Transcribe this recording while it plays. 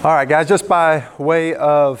All right, guys, just by way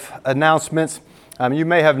of announcements, you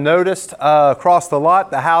may have noticed across the lot,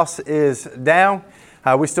 the house is down.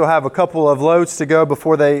 We still have a couple of loads to go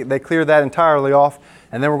before they clear that entirely off,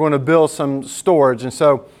 and then we're going to build some storage. And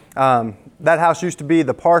so that house used to be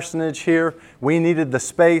the parsonage here. We needed the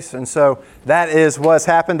space, and so that is what's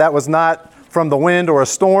happened. That was not from the wind or a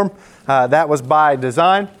storm. That was by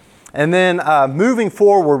design. And then moving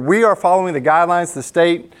forward, we are following the guidelines the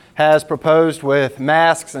state has proposed with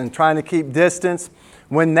masks and trying to keep distance.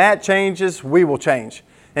 When that changes, we will change.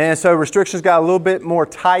 And so restrictions got a little bit more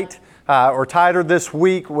tight or tighter this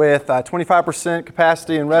week with 25%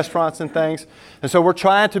 capacity in restaurants and things. And so we're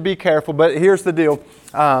trying to be careful, but here's the deal.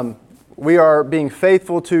 We are being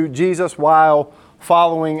faithful to Jesus while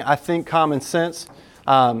following, I think, common sense.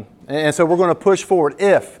 And so we're going to push forward.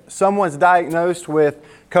 If someone's diagnosed with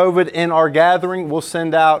COVID in our gathering, we'll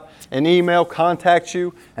send out an email, contact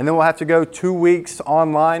you, and then we'll have to go 2 weeks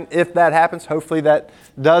online if that happens. Hopefully that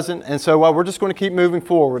doesn't. And so we're just going to keep moving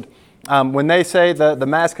forward. When they say the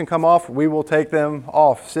mask can come off, we will take them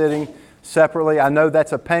off sitting separately. I know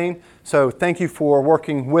that's a pain, so thank you for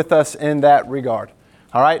working with us in that regard.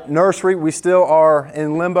 All right, nursery, we still are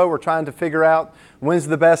in limbo. We're trying to figure out when's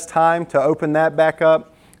the best time to open that back up.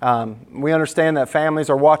 We understand that families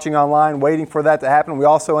are watching online, waiting for that to happen. We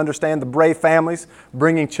also understand the brave families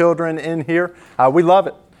bringing children in here. We love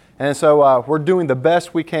it. And so we're doing the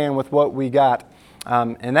best we can with what we got.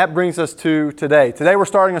 And that brings us to today. Today we're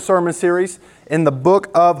starting a sermon series in the book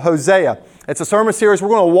of Hosea. It's a sermon series. We're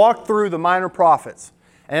going to walk through the minor prophets.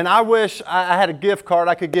 And I wish I had a gift card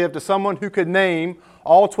I could give to someone who could name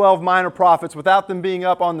all 12 minor prophets without them being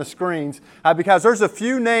up on the screens, because there's a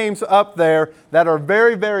few names up there that are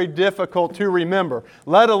very, very difficult to remember,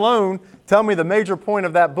 let alone tell me the major point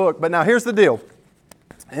of that book. But now here's the deal.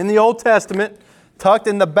 In the Old Testament, tucked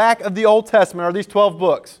in the back of the Old Testament are these 12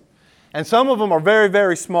 books. And some of them are very,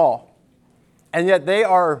 very small. And yet they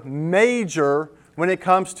are major when it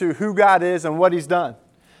comes to who God is and what He's done.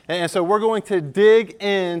 And so we're going to dig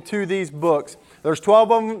into these books. There's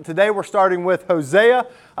 12 of them. Today we're starting with Hosea.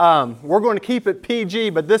 We're going to keep it PG,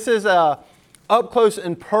 but this is a up close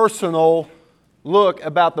and personal look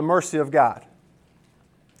about the mercy of God.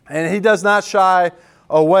 And He does not shy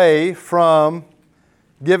away from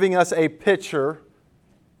giving us a picture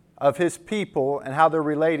of His people and how they're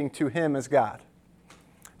relating to Him as God.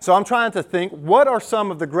 So I'm trying to think, what are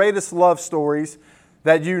some of the greatest love stories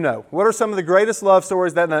that you know? What are some of the greatest love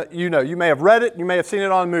stories that you know? You may have read it, you may have seen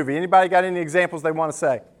it on a movie. Anybody got any examples they want to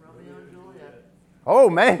say? Romeo and Juliet. Oh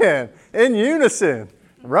man, in unison.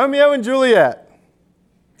 Romeo and Juliet.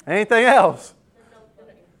 Anything else?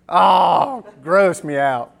 Oh, gross me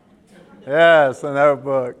out. Yes, The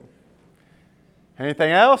Notebook.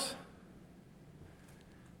 Anything else?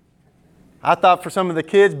 I thought for some of the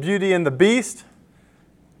kids, Beauty and the Beast.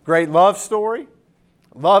 Great love story.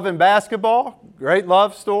 Love and Basketball, great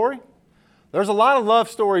love story. There's a lot of love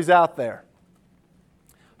stories out there.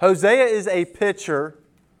 Hosea is a picture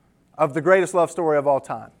of the greatest love story of all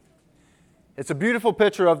time. It's a beautiful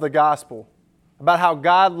picture of the gospel, about how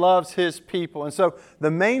God loves His people. And so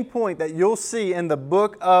the main point that you'll see in the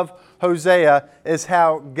book of Hosea is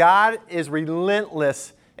how God is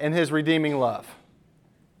relentless in His redeeming love.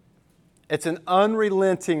 It's an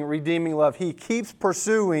unrelenting, redeeming love. He keeps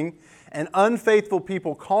pursuing an unfaithful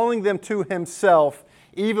people, calling them to Himself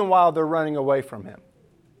even while they're running away from Him.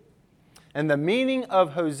 And the meaning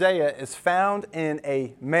of Hosea is found in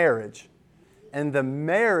a marriage. And the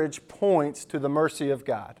marriage points to the mercy of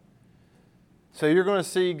God. So you're going to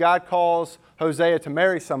see God calls Hosea to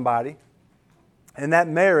marry somebody. And that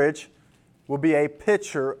marriage will be a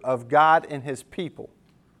picture of God and His people.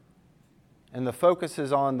 And the focus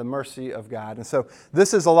is on the mercy of God. And so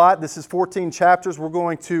this is a lot. This is 14 chapters. We're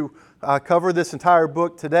going to cover this entire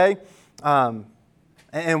book today.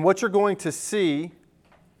 And what you're going to see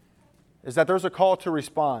is that there's a call to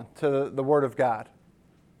respond to the Word of God.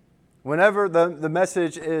 Whenever the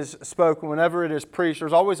message is spoken, whenever it is preached,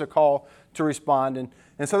 there's always a call to respond.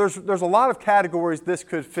 And so there's a lot of categories this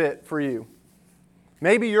could fit for you.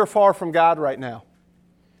 Maybe you're far from God right now.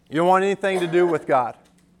 You don't want anything to do with God.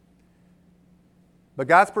 But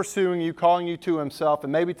God's pursuing you, calling you to Himself,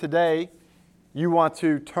 and maybe today you want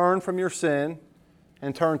to turn from your sin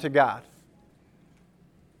and turn to God.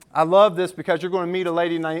 I love this because you're going to meet a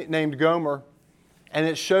lady named Gomer, and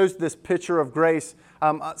it shows this picture of grace.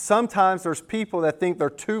 Sometimes there's people that think they're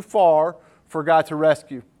too far for God to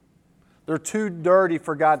rescue. They're too dirty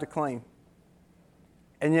for God to clean.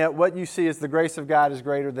 And yet what you see is the grace of God is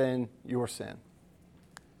greater than your sin.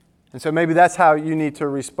 And so maybe that's how you need to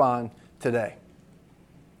respond today.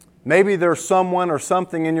 Maybe there's someone or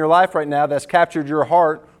something in your life right now that's captured your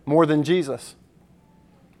heart more than Jesus.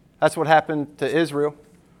 That's what happened to Israel.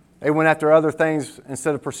 They went after other things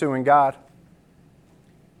instead of pursuing God.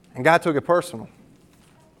 And God took it personal.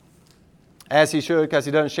 As He should, because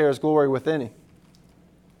He doesn't share His glory with any.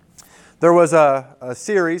 There was a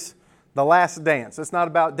series, The Last Dance. It's not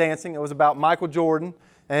about dancing. It was about Michael Jordan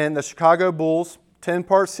and the Chicago Bulls,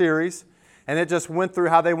 10-part series. And it just went through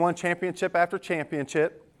how they won championship after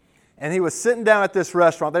championship. And he was sitting down at this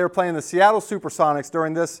restaurant. They were playing the Seattle Supersonics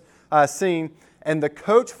during this scene. And the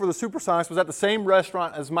coach for the Supersonics was at the same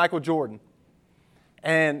restaurant as Michael Jordan.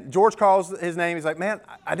 And George calls his name. He's like, man,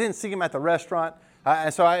 I didn't see him at the restaurant.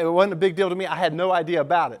 And so it wasn't a big deal to me. I had no idea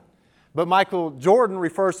about it. But Michael Jordan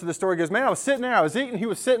refers to the story. He goes, man, I was sitting there. I was eating. He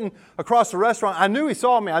was sitting across the restaurant. I knew he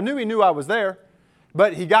saw me. I knew he knew I was there.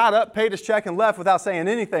 But he got up, paid his check, and left without saying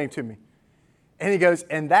anything to me. And he goes,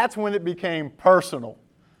 and that's when it became personal.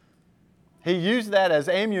 He used that as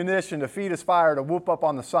ammunition to feed his fire to whoop up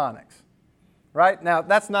on the Sonics. Right? Now,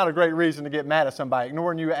 that's not a great reason to get mad at somebody,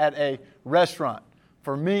 ignoring you at a restaurant.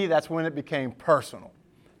 For me, that's when it became personal.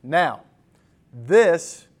 Now,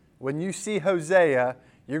 this, when you see Hosea,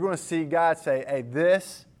 you're going to see God say, hey,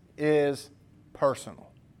 this is personal.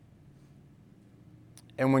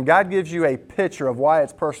 And when God gives you a picture of why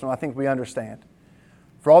it's personal, I think we understand.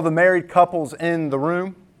 For all the married couples in the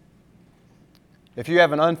room, if you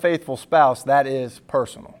have an unfaithful spouse, that is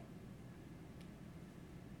personal.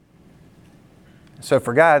 So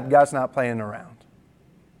for God, God's not playing around.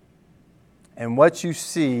 And what you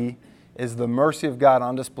see is the mercy of God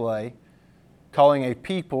on display, calling a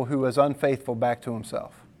people who was unfaithful back to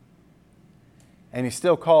Himself. And He's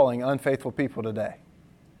still calling unfaithful people today.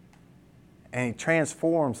 And He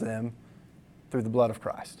transforms them through the blood of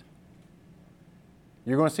Christ.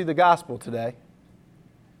 You're going to see the gospel today.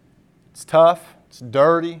 It's tough, it's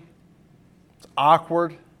dirty, it's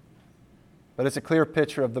awkward, but it's a clear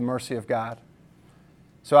picture of the mercy of God.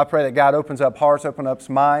 So I pray that God opens up hearts, opens up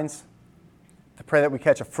minds. I pray that we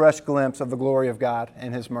catch a fresh glimpse of the glory of God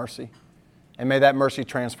and His mercy. And may that mercy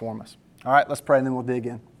transform us. All right, let's pray and then we'll dig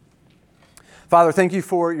in. Father, thank You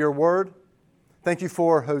for Your word. Thank You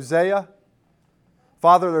for Hosea.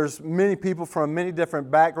 Father, there's many people from many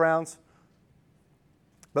different backgrounds.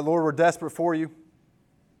 But Lord, we're desperate for You.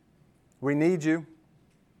 We need You.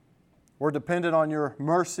 We're dependent on Your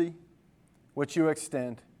mercy, which You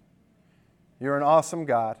extend. You're an awesome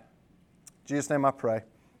God. In Jesus' name I pray.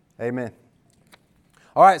 Amen.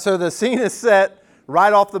 All right, so the scene is set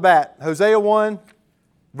right off the bat. Hosea 1,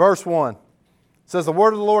 verse 1. It says, the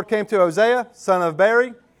word of the Lord came to Hosea, son of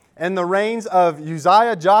Beeri, in the reigns of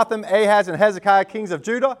Uzziah, Jotham, Ahaz, and Hezekiah, kings of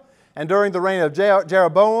Judah, and during the reign of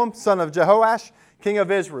Jeroboam, son of Jehoash, king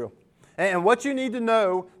of Israel. And what you need to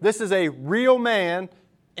know, this is a real man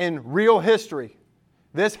in real history.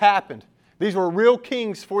 This happened. These were real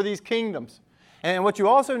kings for these kingdoms. And what you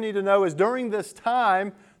also need to know is during this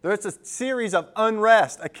time, there's a series of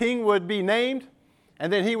unrest. A king would be named,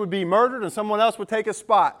 and then he would be murdered, and someone else would take his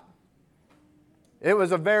spot. It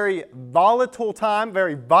was a very volatile time,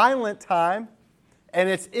 very violent time, and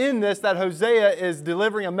it's in this that Hosea is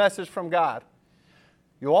delivering a message from God.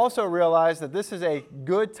 You'll also realize that this is a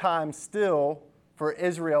good time still for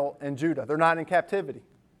Israel and Judah. They're not in captivity.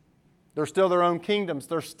 They're still their own kingdoms.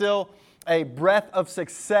 They're still a breath of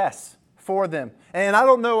success for them. And I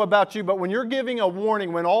don't know about you, but when you're giving a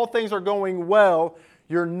warning, when all things are going well,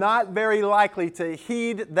 you're not very likely to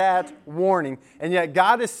heed that warning. And yet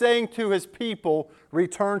God is saying to His people,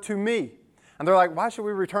 return to Me. And they're like, why should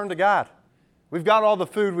we return to God? We've got all the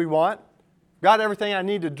food we want. I've got everything I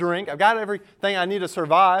need to drink. I've got everything I need to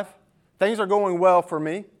survive. Things are going well for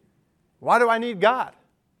me. Why do I need God?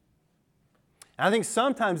 And I think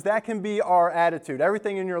sometimes that can be our attitude.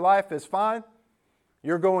 Everything in your life is fine.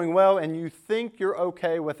 You're going well, and you think you're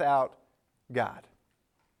okay without God.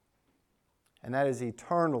 And that is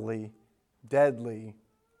eternally, deadly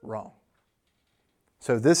wrong.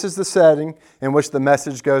 So this is the setting in which the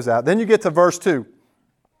message goes out. Then you get to verse 2.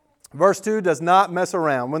 Verse 2 does not mess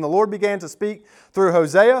around. When the Lord began to speak through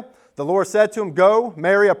Hosea, the Lord said to him, go,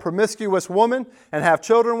 marry a promiscuous woman and have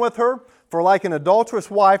children with her, for like an adulterous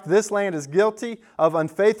wife, this land is guilty of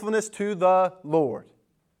unfaithfulness to the Lord.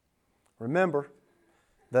 Remember,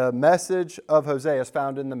 the message of Hosea is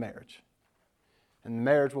found in the marriage. And the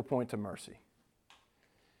marriage will point to mercy.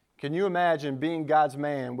 Can you imagine being God's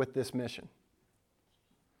man with this mission?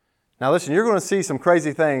 Now listen, you're going to see some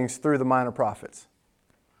crazy things through the minor prophets.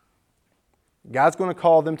 God's going to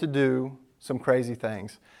call them to do some crazy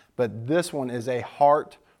things. But this one is a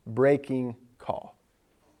heartbreaking call.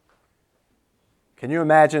 Can you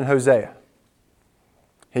imagine Hosea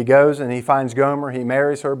He goes and he finds Gomer. He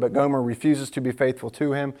marries her, but Gomer refuses to be faithful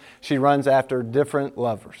to him. She runs after different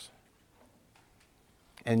lovers.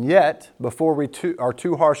 And yet, before we are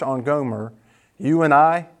too harsh on Gomer, you and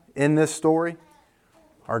I, in this story,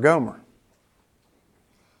 are Gomer.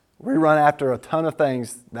 We run after a ton of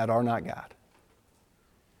things that are not God.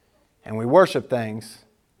 And we worship things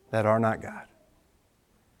that are not God.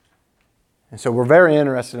 And so we're very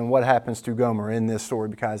interested in what happens to Gomer in this story,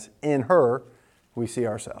 because in her, we see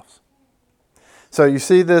ourselves. So you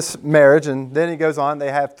see this marriage, and then he goes on.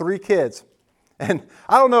 They have 3 kids. And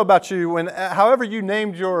I don't know about you, however you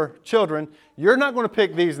named your children, you're not going to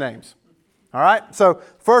pick these names. All right? So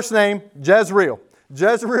first name, Jezreel.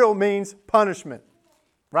 Jezreel means punishment.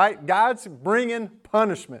 Right? God's bringing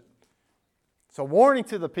punishment. It's a warning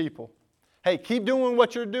to the people. Hey, keep doing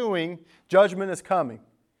what you're doing. Judgment is coming.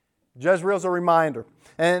 Jezreel's a reminder.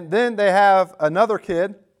 And then they have another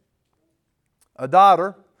kid, a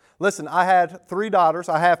daughter. Listen, I had 3 daughters.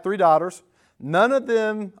 I have 3 daughters. None of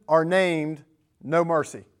them are named No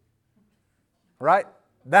Mercy. Right?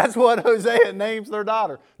 That's what Hosea names their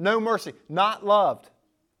daughter. No mercy. Not loved.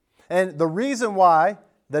 And the reason why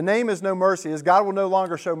the name is No Mercy is God will no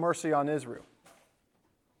longer show mercy on Israel.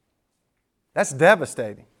 That's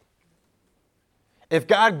devastating. If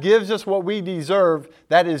God gives us what we deserve,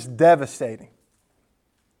 that is devastating.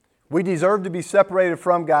 We deserve to be separated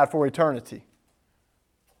from God for eternity.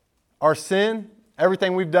 Our sin,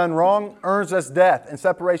 everything we've done wrong, earns us death and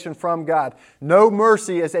separation from God. No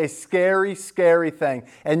mercy is a scary, scary thing.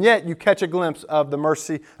 And yet you catch a glimpse of the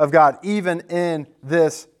mercy of God, even in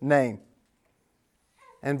this name.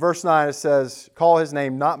 In verse 9 it says, "Call his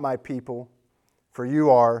name not my people, for you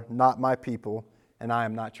are not my people, and I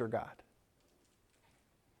am not your God."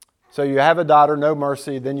 So you have a daughter, no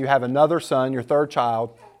mercy. Then you have another son, your 3rd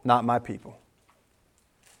child, not my people.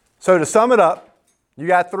 So to sum it up, you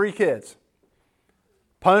got 3 kids.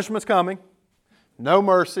 Punishment's coming, no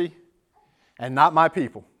mercy, and not my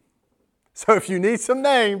people. So if you need some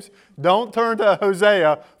names, don't turn to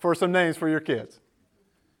Hosea for some names for your kids.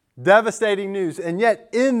 Devastating news. And yet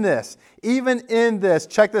in this, even in this,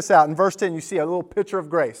 check this out. In verse 10, you see a little picture of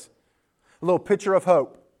grace, a little picture of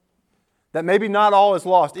hope. That maybe not all is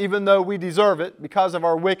lost, even though we deserve it because of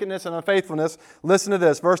our wickedness and unfaithfulness. Listen to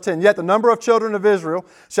this, verse 10. "Yet the number of children of Israel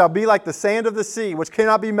shall be like the sand of the sea, which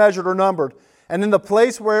cannot be measured or numbered. And in the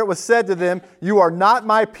place where it was said to them, 'You are not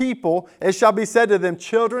my people,' it shall be said to them,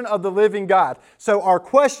 'Children of the living God.'" So our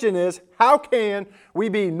question is, how can we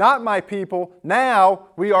be not my people? Now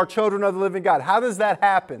we are children of the living God. How does that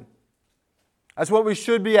happen? That's what we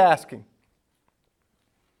should be asking.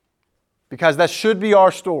 Because that should be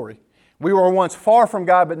our story. We were once far from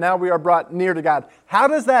God, but now we are brought near to God. How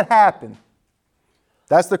does that happen?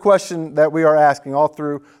 That's the question that we are asking all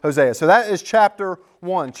through Hosea. So that is chapter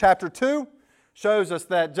 1. Chapter 2 shows us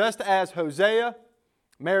that just as Hosea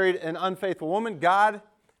married an unfaithful woman, God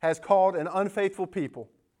has called an unfaithful people.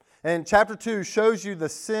 And chapter 2 shows you the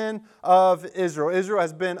sin of Israel. Israel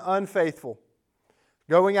has been unfaithful,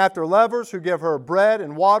 going after lovers who give her bread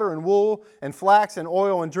and water and wool and flax and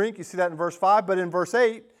oil and drink. You see that in verse 5. But in verse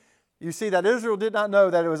 8, you see that Israel did not know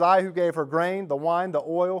that it was I who gave her grain, the wine, the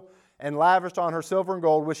oil, and lavished on her silver and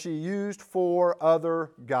gold, which she used for other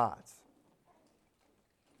gods.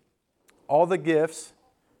 All the gifts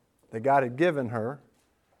that God had given her,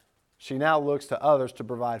 she now looks to others to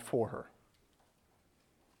provide for her.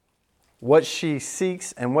 What she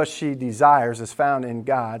seeks and what she desires is found in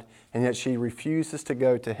God, and yet she refuses to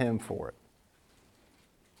go to Him for it.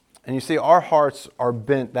 And you see, our hearts are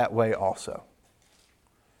bent that way also.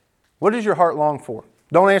 What does your heart long for?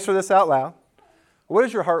 Don't answer this out loud. What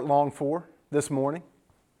does your heart long for this morning?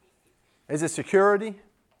 Is it security?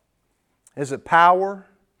 Is it power?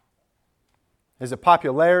 Is it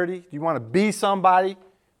popularity? Do you want to be somebody?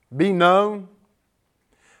 Be known?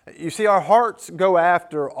 You see, our hearts go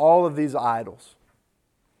after all of these idols.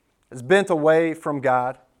 It's bent away from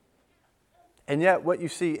God. And yet what you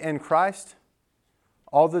see in Christ,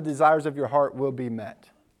 all the desires of your heart will be met.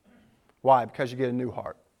 Why? Because you get a new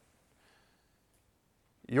heart.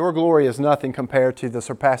 Your glory is nothing compared to the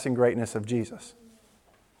surpassing greatness of Jesus.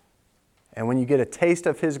 And when you get a taste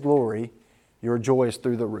of His glory, your joy is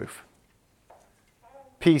through the roof.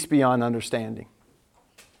 Peace beyond understanding.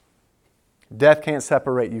 Death can't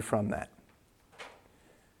separate you from that.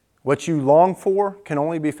 What you long for can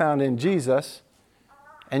only be found in Jesus,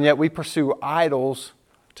 and yet we pursue idols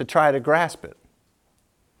to try to grasp it.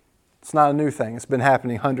 It's not a new thing. It's been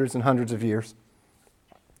happening hundreds and hundreds of years.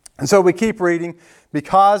 And so we keep reading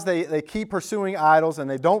because they keep pursuing idols and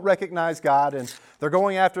they don't recognize God, and they're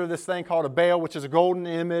going after this thing called a Baal, which is a golden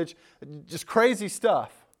image. Just crazy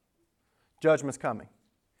stuff. judgment's coming.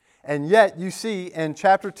 And yet you see in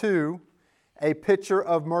chapter 2 a picture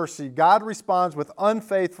of mercy. God responds with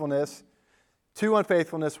unfaithfulness to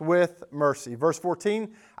unfaithfulness with mercy. Verse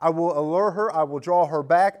 14, I will allure her, I will draw her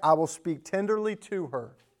back, I will speak tenderly to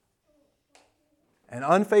her. An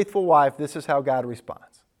unfaithful wife, this is how God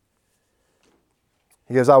responds.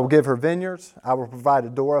 He goes, I will give her vineyards, I will provide a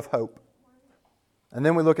door of hope. And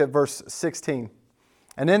then we look at verse 16.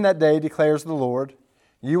 And in that day, declares the Lord,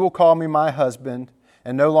 you will call me my husband,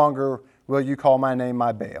 and no longer will you call my name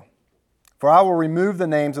my Baal. For I will remove the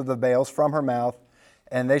names of the Baals from her mouth,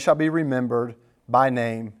 and they shall be remembered by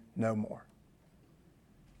name no more.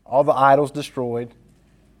 All the idols destroyed,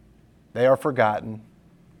 they are forgotten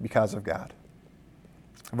because of God.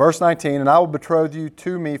 Verse 19, and I will betroth you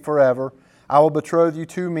to me forever. I will betroth you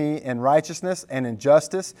to me in righteousness and in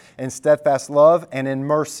justice, in steadfast love and in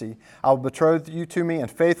mercy. I will betroth you to me in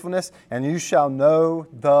faithfulness, and you shall know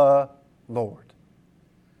the Lord.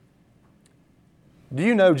 Do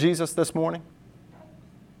you know Jesus this morning?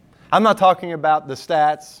 I'm not talking about the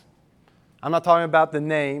stats. I'm not talking about the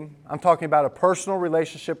name. I'm talking about a personal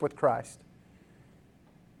relationship with Christ.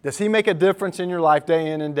 Does He make a difference in your life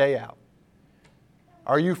day in and day out?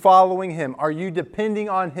 Are you following Him? Are you depending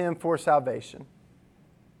on Him for salvation?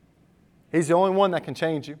 He's the only one that can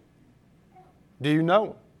change you. Do you know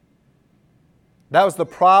Him? That was the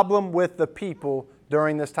problem with the people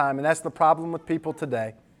during this time, and that's the problem with people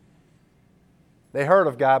today. They heard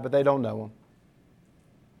of God, but they don't know Him.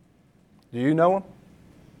 Do you know Him?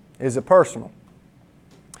 Is it personal?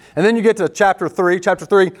 And then you get to chapter 3. Chapter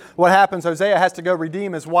 3, what happens? Hosea has to go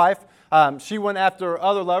redeem his wife. She went after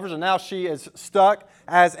other lovers, and now she is stuck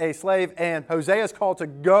as a slave. And Hosea is called to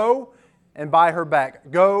go and buy her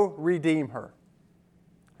back. Go redeem her.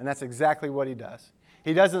 And that's exactly what he does.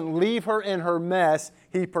 He doesn't leave her in her mess.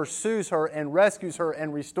 He pursues her and rescues her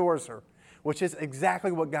and restores her, which is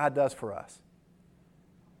exactly what God does for us.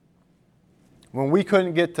 When we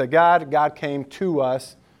couldn't get to God, God came to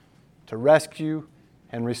us to rescue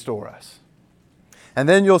and restore us. And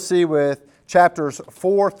then you'll see with chapters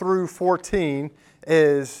 4 through 14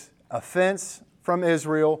 is offense from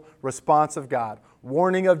Israel, response of God.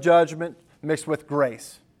 Warning of judgment mixed with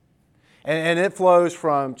grace. And it flows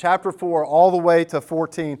from chapter 4 all the way to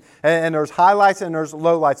 14. And there's highlights and there's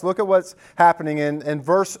lowlights. Look at what's happening in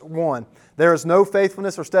verse 1. There is no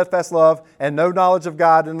faithfulness or steadfast love and no knowledge of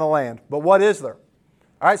God in the land. But what is there?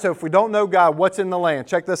 All right, so if we don't know God, what's in the land?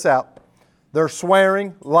 Check this out. They're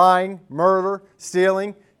swearing, lying, murder,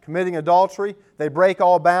 stealing, committing adultery. They break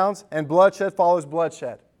all bounds, and bloodshed follows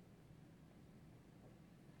bloodshed.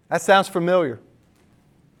 That sounds familiar.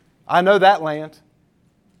 I know that land.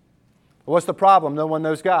 What's the problem? No one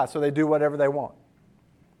knows God, so they do whatever they want.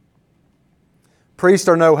 Priests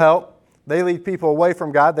are no help. They lead people away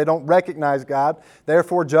from God. They don't recognize God.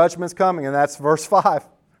 Therefore, judgment's coming, and that's verse 5,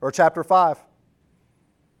 or chapter 5.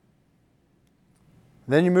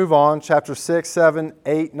 Then you move on, chapter 6, 7,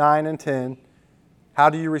 8, 9, and 10. How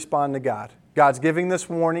do you respond to God? God's giving this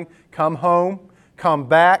warning. Come home, come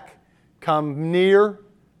back, come near,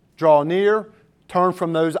 draw near, turn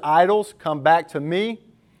from those idols, come back to me.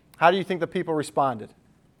 How do you think the people responded?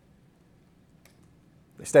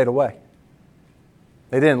 They stayed away.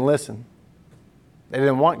 They didn't listen. They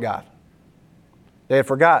didn't want God. They had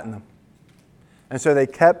forgotten Him. And so they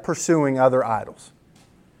kept pursuing other idols.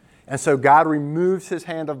 And so God removes His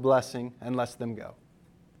hand of blessing and lets them go.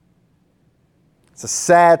 It's a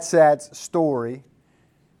sad, sad story.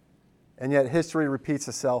 And yet history repeats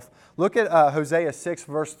itself. Look at Hosea 6,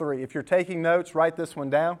 verse 3. If you're taking notes, write this one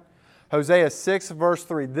down. Hosea 6, verse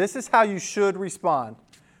 3. This is how you should respond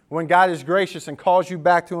when God is gracious and calls you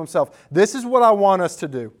back to Himself. This is what I want us to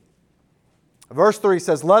do. Verse 3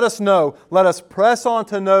 says, let us know, let us press on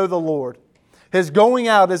to know the Lord. His going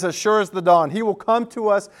out is as sure as the dawn. He will come to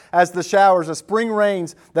us as the showers, as spring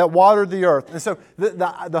rains that water the earth. And so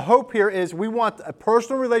the hope here is we want a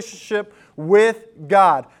personal relationship with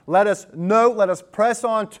God. Let us know, let us press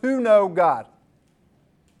on to know God.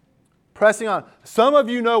 Pressing on. Some of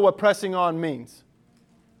you know what pressing on means.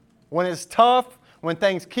 When it's tough, when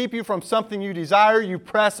things keep you from something you desire, you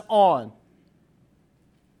press on.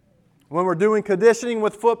 When we're doing conditioning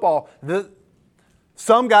with football,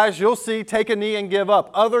 some guys you'll see take a knee and give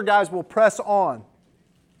up. Other guys will press on.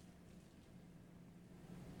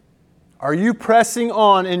 Are you pressing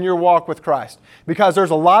on in your walk with Christ? Because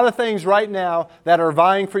there's a lot of things right now that are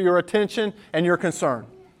vying for your attention and your concern.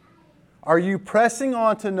 Are you pressing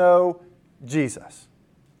on to know Jesus?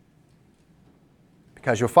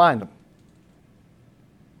 Because you'll find Him.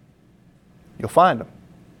 You'll find Him.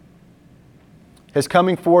 His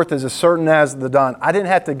coming forth is as certain as the dawn. I didn't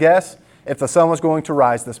have to guess. if the sun was going to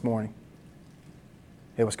rise this morning.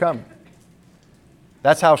 It was coming.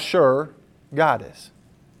 That's how sure God is.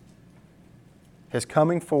 His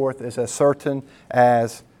coming forth is as certain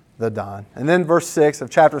as the dawn. And then verse 6 of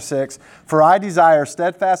chapter 6, for I desire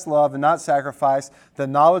steadfast love and not sacrifice, the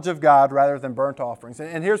knowledge of God rather than burnt offerings.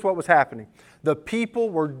 And here's what was happening. The people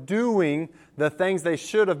were doing the things they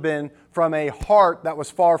should have been from a heart that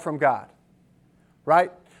was far from God.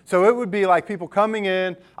 Right? So it would be like people coming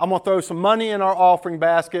in, I'm going to throw some money in our offering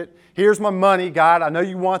basket. Here's my money, God. I know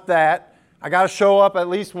you want that. I got to show up at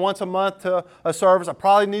least once a month to a service. I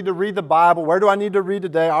probably need to read the Bible. Where do I need to read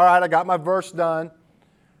today? All right, I got my verse done.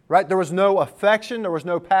 Right? There was no affection. There was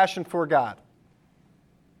no passion for God.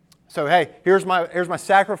 So, hey, here's my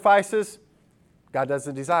sacrifices. God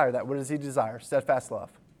doesn't desire that. What does He desire? Steadfast love.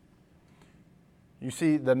 You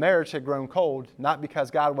see, the marriage had grown cold, not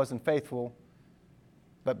because God wasn't faithful,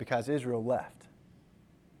 but because Israel left.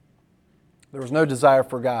 There was no desire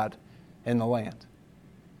for God in the land.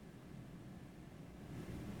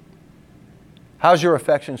 How's your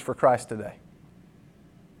affections for Christ today?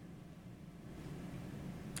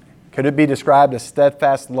 Could it be described as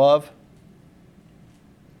steadfast love?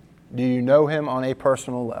 Do you know Him on a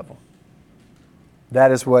personal level?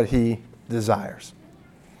 That is what He desires.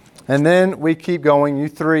 And then we keep going.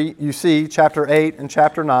 You see chapter 8 and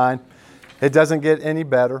chapter 9. It doesn't get any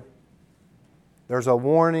better. There's a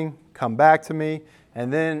warning, come back to me,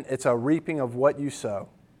 and then it's a reaping of what you sow.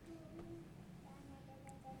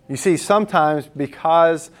 You see, sometimes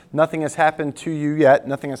because nothing has happened to you yet,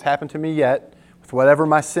 nothing has happened to me yet, with whatever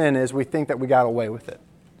my sin is, we think that we got away with it.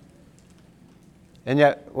 And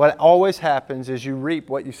yet, what always happens is you reap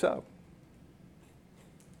what you sow.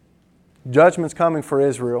 Judgment's coming for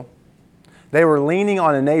Israel. They were leaning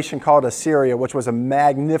on a nation called Assyria, which was a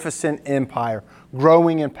magnificent empire,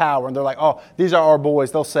 growing in power. And they're like, oh, these are our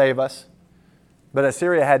boys, they'll save us. But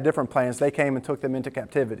Assyria had different plans. They came and took them into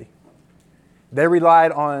captivity. They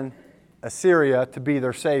relied on Assyria to be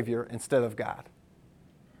their savior instead of God.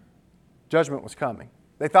 Judgment was coming.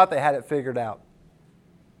 They thought they had it figured out.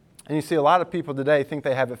 And you see a lot of people today think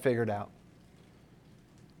they have it figured out.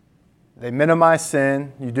 They minimize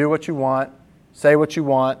sin. You do what you want, say what you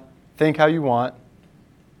want, think how you want.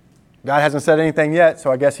 God hasn't said anything yet,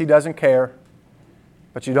 so I guess He doesn't care.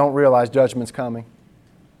 But you don't realize judgment's coming.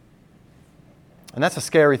 And that's a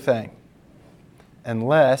scary thing.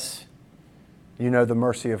 Unless you know the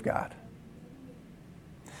mercy of God.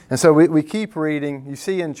 And so we keep reading. You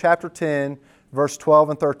see in chapter 10, verse 12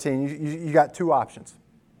 and 13, you got two options.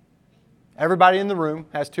 Everybody in the room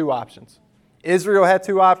has two options. Israel had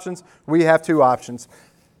two options. We have two options.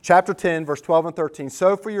 Chapter 10, verse 12 and 13.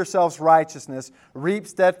 Sow for yourselves righteousness, reap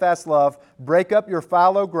steadfast love, break up your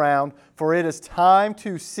fallow ground, for it is time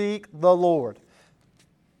to seek the Lord.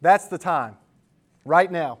 That's the time.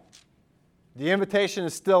 Right now. The invitation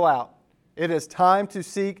is still out. It is time to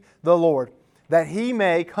seek the Lord, that He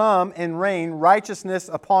may come and rain righteousness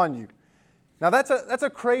upon you. Now that's a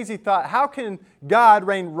crazy thought. How can God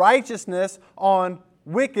rain righteousness on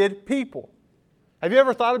wicked people? Have you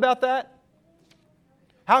ever thought about that?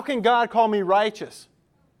 How can God call me righteous?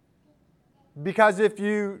 Because if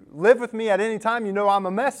you live with me at any time, you know I'm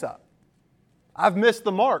a mess up. I've missed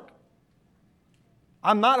the mark.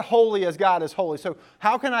 I'm not holy as God is holy. So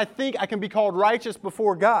how can I think I can be called righteous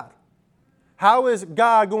before God? How is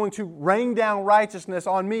God going to rain down righteousness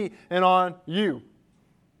on me and on you?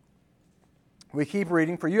 We keep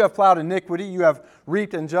reading. For you have plowed iniquity, you have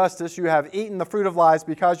reaped injustice, you have eaten the fruit of lies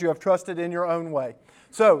because you have trusted in your own way.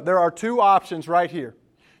 So there are two options right here.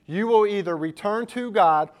 You will either return to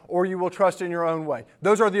God or you will trust in your own way.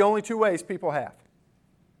 Those are the only two ways people have.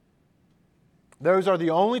 Those are the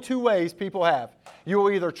only two ways people have. You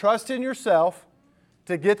will either trust in yourself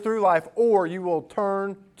to get through life or you will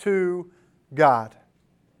turn to God.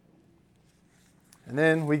 And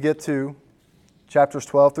then we get to chapters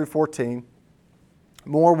 12 through 14.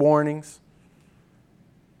 More warnings.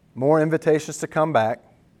 More invitations to come back.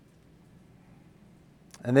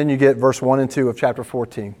 And then you get verse 1 and 2 of chapter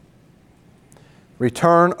 14.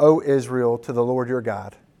 Return, O Israel, to the Lord your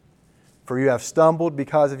God, for you have stumbled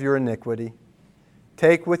because of your iniquity.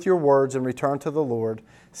 Take with your words and return to the Lord.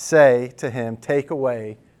 Say to Him, take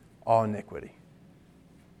away all iniquity.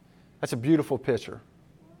 That's a beautiful picture.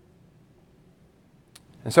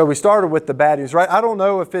 And so we started with the bad news, right? I don't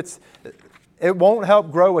know if it won't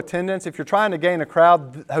help grow attendance. If you're trying to gain a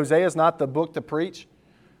crowd, Hosea is not the book to preach.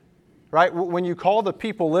 Right? When you call the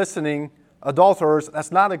people listening adulterers,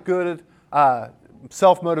 that's not a good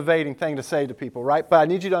self-motivating thing to say to people, right? But I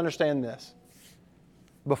need you to understand this.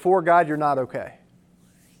 Before God, you're not okay.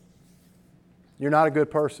 You're not a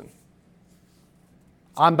good person.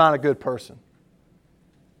 I'm not a good person.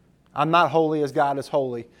 I'm not holy as God is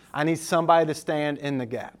holy. I need somebody to stand in the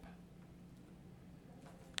gap.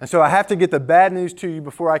 And so I have to get the bad news to you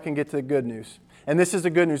before I can get to the good news. And this is the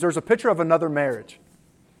good news. There's a picture of another marriage,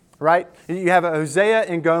 right? You have Hosea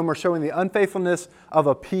and Gomer showing the unfaithfulness of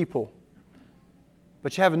a people.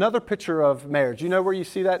 But you have another picture of marriage. You know where you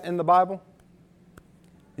see that in the Bible?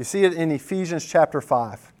 You see it in Ephesians chapter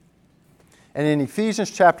 5. And in Ephesians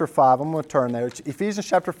chapter 5, I'm going to turn there. It's Ephesians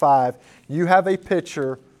chapter 5, you have a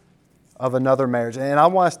picture of another marriage. And I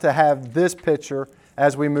want us to have this picture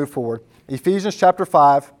as we move forward. Ephesians chapter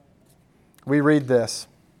 5, we read this.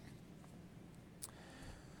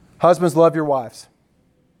 Husbands, love your wives,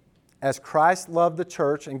 as Christ loved the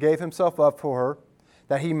church and gave himself up for her,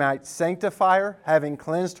 that he might sanctify her, having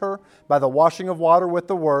cleansed her by the washing of water with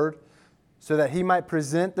the word, so that he might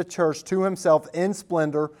present the church to himself in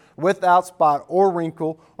splendor, without spot or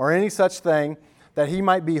wrinkle or any such thing, that he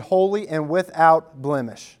might be holy and without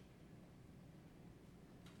blemish.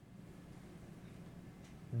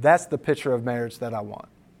 That's the picture of marriage that I want.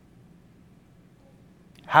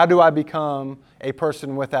 How do I become a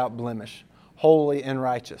person without blemish, holy and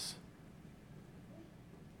righteous?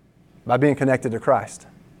 By being connected to Christ.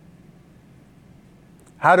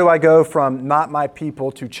 How do I go from not my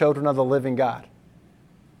people to children of the living God?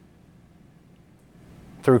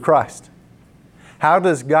 Through Christ. How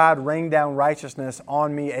does God rain down righteousness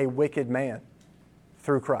on me, a wicked man?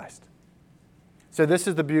 Through Christ. So this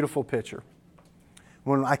is the beautiful picture.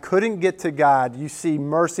 When I couldn't get to God, you see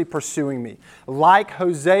mercy pursuing me. Like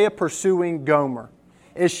Hosea pursuing Gomer.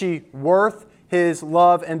 Is she worth his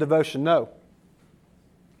love and devotion? No.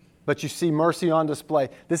 But you see mercy on display.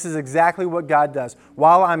 This is exactly what God does.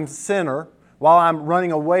 While I'm a sinner, while I'm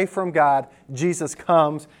running away from God, Jesus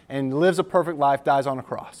comes and lives a perfect life, dies on a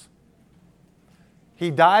cross. He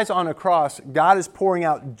dies on a cross. God is pouring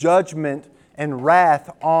out judgment and wrath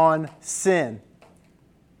on sin.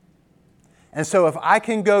 And so if I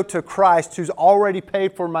can go to Christ who's already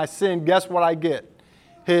paid for my sin, guess what I get?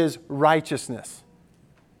 His righteousness.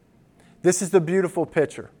 This is the beautiful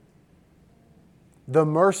picture. The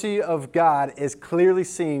mercy of God is clearly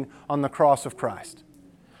seen on the cross of Christ.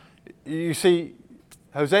 You see,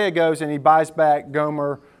 Hosea goes and he buys back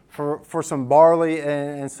Gomer for some barley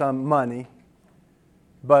and some money.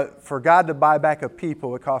 But for God to buy back a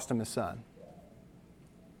people, it cost him his son.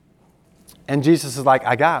 And Jesus is like,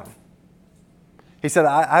 I got him. He said,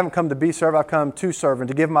 I haven't come to be served, I've come to serve and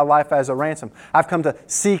to give my life as a ransom. I've come to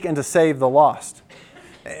seek and to save the lost.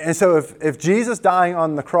 And so if Jesus dying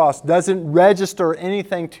on the cross doesn't register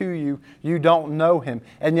anything to you, you don't know him.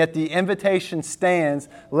 And yet the invitation stands,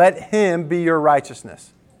 let him be your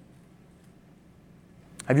righteousness.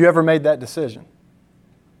 Have you ever made that decision?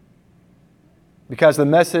 Because the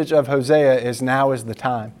message of Hosea is now is the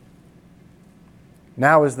time.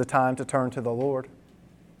 Now is the time to turn to the Lord.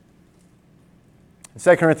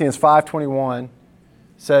 2 Corinthians 5:21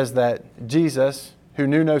 says that Jesus, who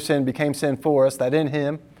knew no sin, became sin for us, that in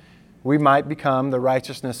him we might become the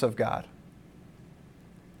righteousness of God.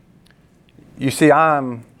 You see,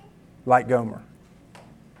 I'm like Gomer,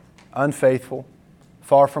 unfaithful,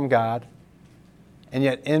 far from God, and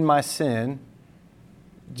yet in my sin,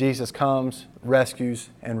 Jesus comes, rescues,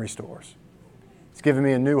 and restores. He's given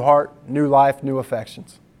me a new heart, new life, new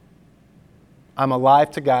affections. I'm alive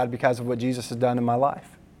to God because of what Jesus has done in my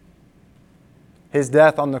life. His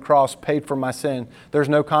death on the cross paid for my sin. There's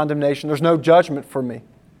no condemnation. There's no judgment for me.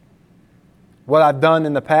 What I've done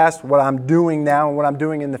in the past, what I'm doing now, and what I'm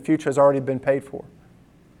doing in the future has already been paid for.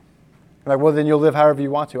 I'm like, well, then you'll live however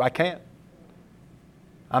you want to. I can't.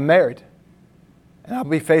 I'm married. And I'll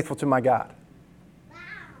be faithful to my God.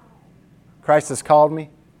 Christ has called me.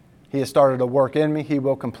 He has started a work in me. He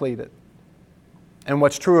will complete it. And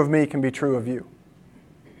what's true of me can be true of you.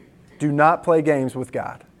 Do not play games with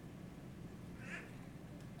God.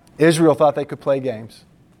 Israel thought they could play games.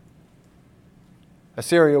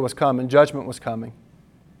 Assyria was coming, judgment was coming.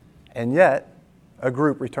 And yet, a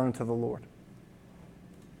group returned to the Lord.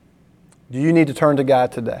 Do you need to turn to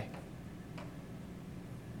God today?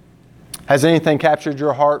 Has anything captured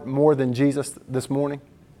your heart more than Jesus this morning?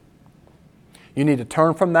 You need to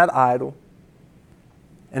turn from that idol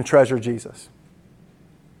and treasure Jesus.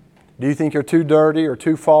 Do you think you're too dirty or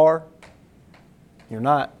too far? You're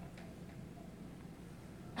not.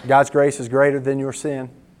 God's grace is greater than your sin.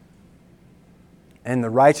 And the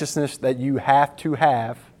righteousness that you have to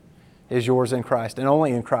have is yours in Christ, and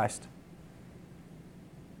only in Christ.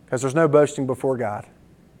 Because there's no boasting before God.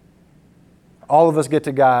 All of us get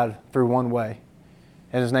to God through one way,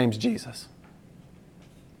 and His name's Jesus.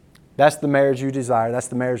 That's the marriage you desire. That's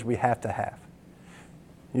the marriage we have to have.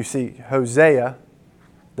 You see, Hosea,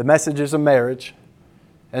 the message is of marriage,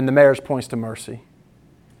 and the marriage points to mercy.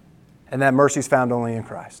 And that mercy is found only in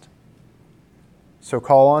Christ. So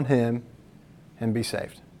call on Him and be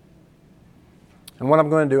saved. And what I'm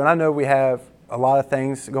going to do, and I know we have a lot of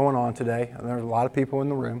things going on today, and there's a lot of people in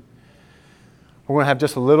the room. We're going to have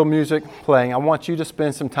just a little music playing. I want you to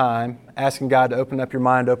spend some time asking God to open up your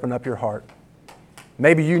mind, open up your heart.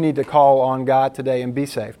 Maybe you need to call on God today and be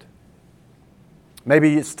saved.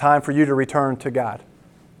 Maybe it's time for you to return to God.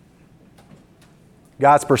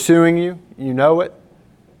 God's pursuing you. You know it.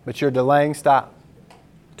 But you're delaying. Stop.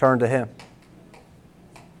 Turn to Him.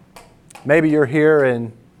 Maybe you're here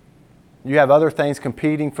and you have other things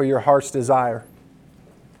competing for your heart's desire.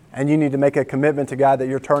 And you need to make a commitment to God that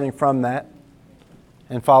you're turning from that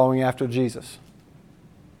and following after Jesus.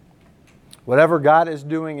 Whatever God is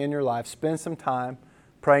doing in your life, spend some time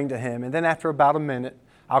praying to Him. And then after about a minute,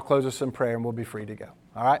 I'll close us in prayer and we'll be free to go.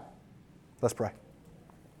 All right? Let's pray.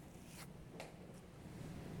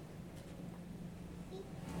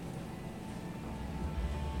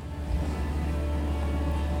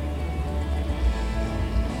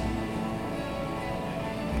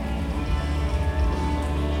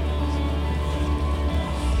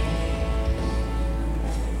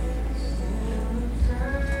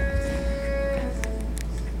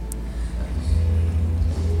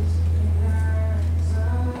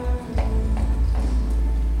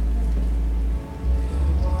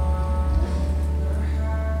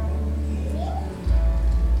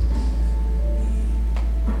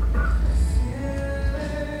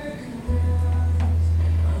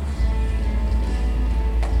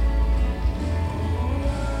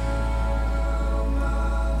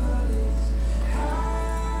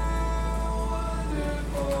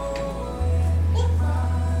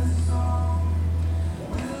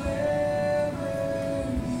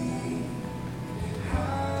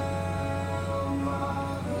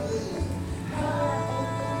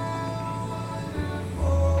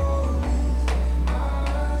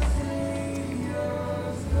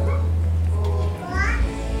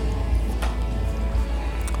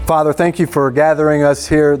 Father, thank you for gathering us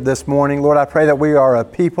here this morning. Lord, I pray that we are a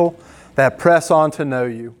people that press on to know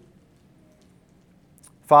you.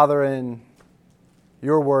 Father, in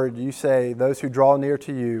your word, you say, those who draw near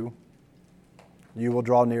to you, you will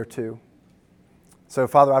draw near to. So,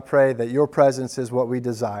 Father, I pray that your presence is what we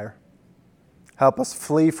desire. Help us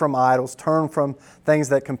flee from idols, turn from things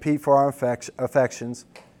that compete for our affections,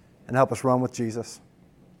 and help us run with Jesus.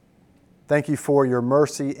 Thank you for your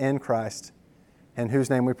mercy in Christ, in whose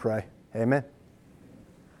name we pray. Amen.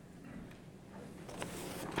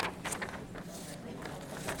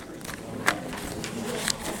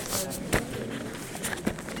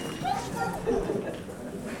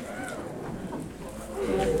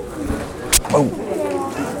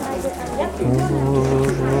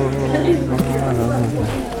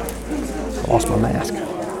 Lost my mask.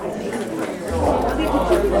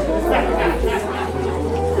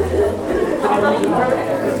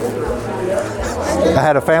 I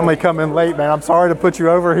had a family come in late, man. I'm sorry to put you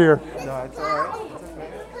over here. No, it's all right.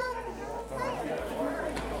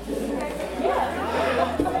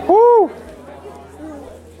 Woo!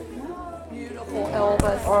 Beautiful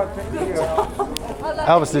Elvis. Oh, thank you.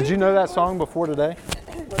 Elvis, did you know that song before today?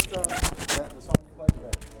 What's the song you played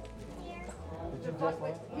today? Did you just learn?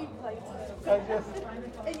 He played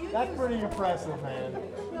That's pretty impressive, man.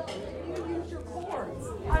 You use your chords.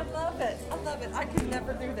 I love it. I love it. I could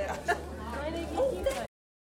never do that.